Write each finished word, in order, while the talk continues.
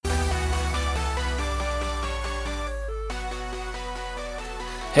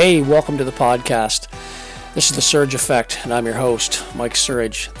Hey, welcome to the podcast. This is The Surge Effect, and I'm your host, Mike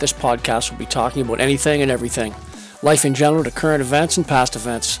Surge. This podcast will be talking about anything and everything, life in general to current events and past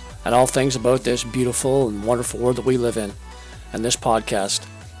events, and all things about this beautiful and wonderful world that we live in. And this podcast,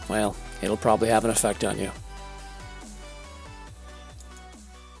 well, it'll probably have an effect on you.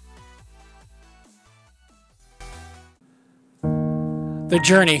 The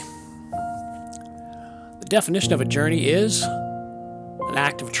journey. The definition of a journey is an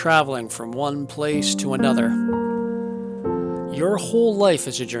act of traveling from one place to another. Your whole life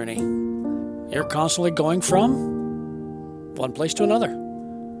is a journey. You're constantly going from one place to another.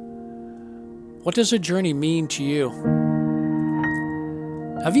 What does a journey mean to you?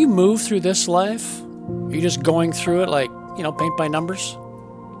 Have you moved through this life? Are you just going through it like, paint by numbers?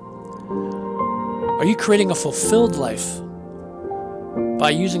 Are you creating a fulfilled life by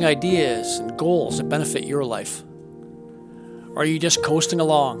using ideas and goals that benefit your life? Or are you just coasting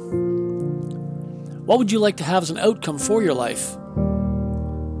along? What would you like to have as an outcome for your life?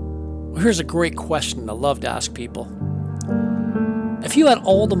 Well, here's a great question I love to ask people. If you had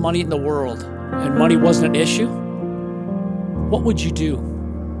all the money in the world and money wasn't an issue, what would you do?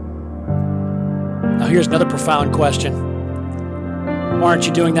 Now here's another profound question. Why aren't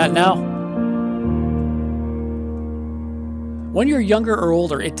you doing that now? When you're younger or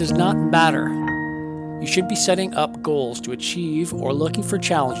older, it does not matter. You should be setting up goals to achieve or looking for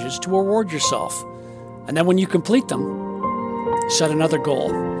challenges to reward yourself. And then when you complete them, set another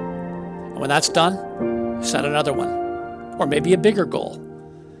goal. And when that's done, set another one. Or maybe a bigger goal.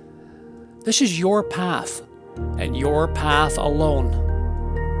 This is your path, and your path alone.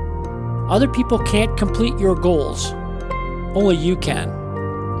 Other people can't complete your goals. Only you can.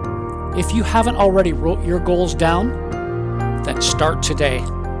 If you haven't already wrote your goals down, then start today.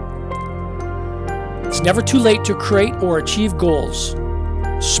 It's never too late to create or achieve goals.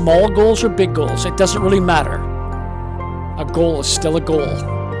 Small goals or big goals, it doesn't really matter. A goal is still a goal.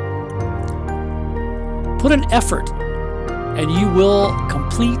 Put an effort and you will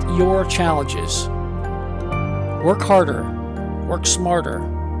complete your challenges. Work harder, work smarter,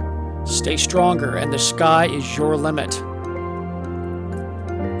 stay stronger, and the sky is your limit.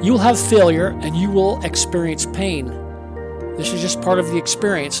 You'll have failure and you will experience pain. This is just part of the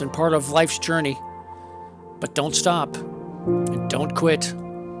experience and part of life's journey. But don't stop, and don't quit,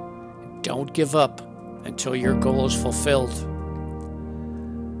 and don't give up until your goal is fulfilled.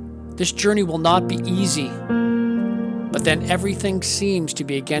 This journey will not be easy, but then everything seems to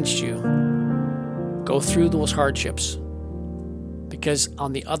be against you. Go through those hardships, because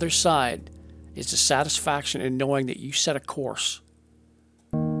on the other side is the satisfaction in knowing that you set a course,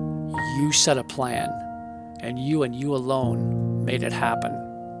 you set a plan, and you alone made it happen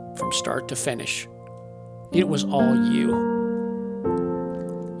from start to finish. It was all you.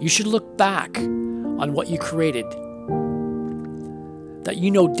 You should look back on what you created. That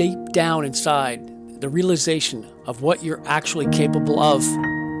you know deep down inside the realization of what you're actually capable of.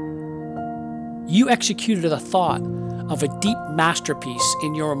 You executed the thought of a deep masterpiece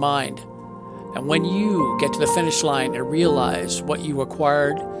in your mind. And when you get to the finish line and realize what you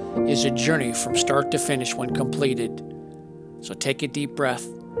acquired is a journey from start to finish when completed. So take a deep breath.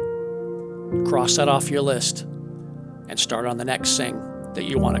 Cross that off your list and start on the next thing that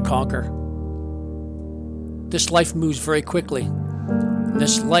you want to conquer. This life moves very quickly.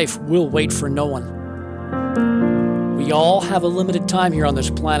 This life will wait for no one. We all have a limited time here on this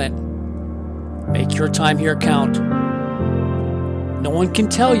planet. Make your time here count. No one can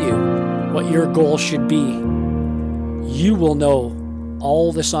tell you what your goal should be. You will know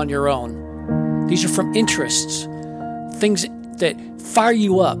all this on your own. These are from interests, things that fire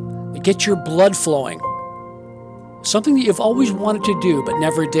you up, get your blood flowing. Something that you've always wanted to do but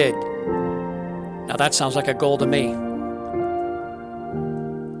never did. Now that sounds like a goal to me.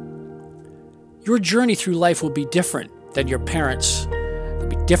 Your journey through life will be different than your parents'. It'll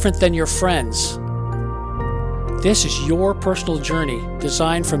be different than your friends'. This is your personal journey,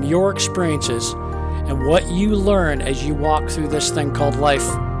 designed from your experiences and what you learn as you walk through this thing called life.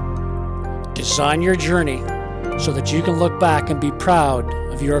 Design your journey so that you can look back and be proud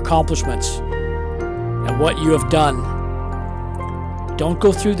of your accomplishments and what you have done. Don't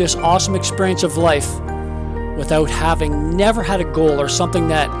go through this awesome experience of life without having never had a goal or something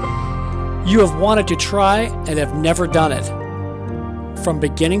that you have wanted to try and have never done it. From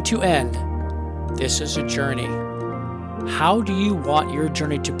beginning to end, this is a journey. How do you want your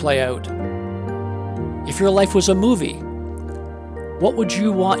journey to play out? If your life was a movie, what would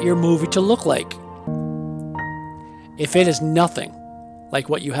you want your movie to look like? If it is nothing like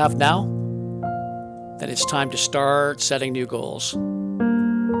what you have now, then it's time to start setting new goals.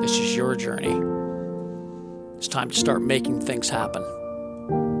 This is your journey. It's time to start making things happen.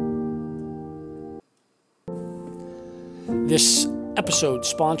 This episode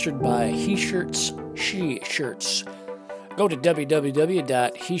sponsored by He Shirts, She Shirts. Go to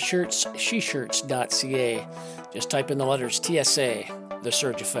www.heshirtssheshirts.ca. Just type in the letters TSA, the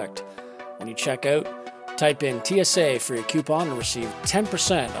Surge Effect. When you check out, type in TSA for your coupon and receive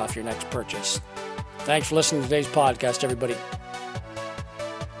 10% off your next purchase. Thanks for listening to today's podcast, everybody.